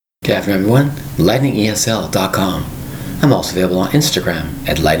Good afternoon, everyone. LightningESL.com. I'm also available on Instagram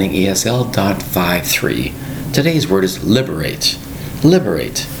at lightningesl.53. Today's word is liberate.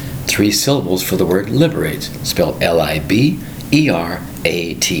 Liberate. 3 syllables for the word liberate, spelled L-I-B-E-R-A-T-E.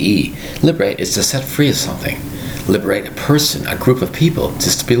 Liberate is to set free of something. Liberate a person, a group of people,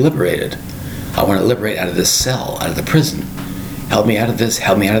 just to be liberated. I want to liberate out of this cell, out of the prison. Help me out of this,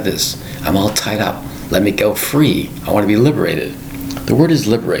 help me out of this. I'm all tied up. Let me go free. I want to be liberated. The word is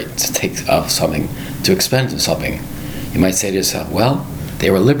liberate, to take off something, to expend something. You might say to yourself, well,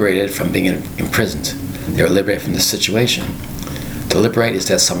 they were liberated from being imprisoned. They were liberated from the situation. To liberate is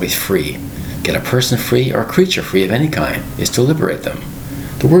to have somebody free. Get a person free or a creature free of any kind is to liberate them.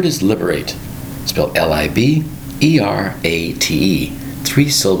 The word is liberate, spelled L-I-B-E-R-A-T-E. 3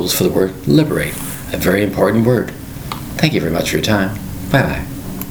 syllables for the word liberate, a very important word. Thank you very much for your time. Bye-bye.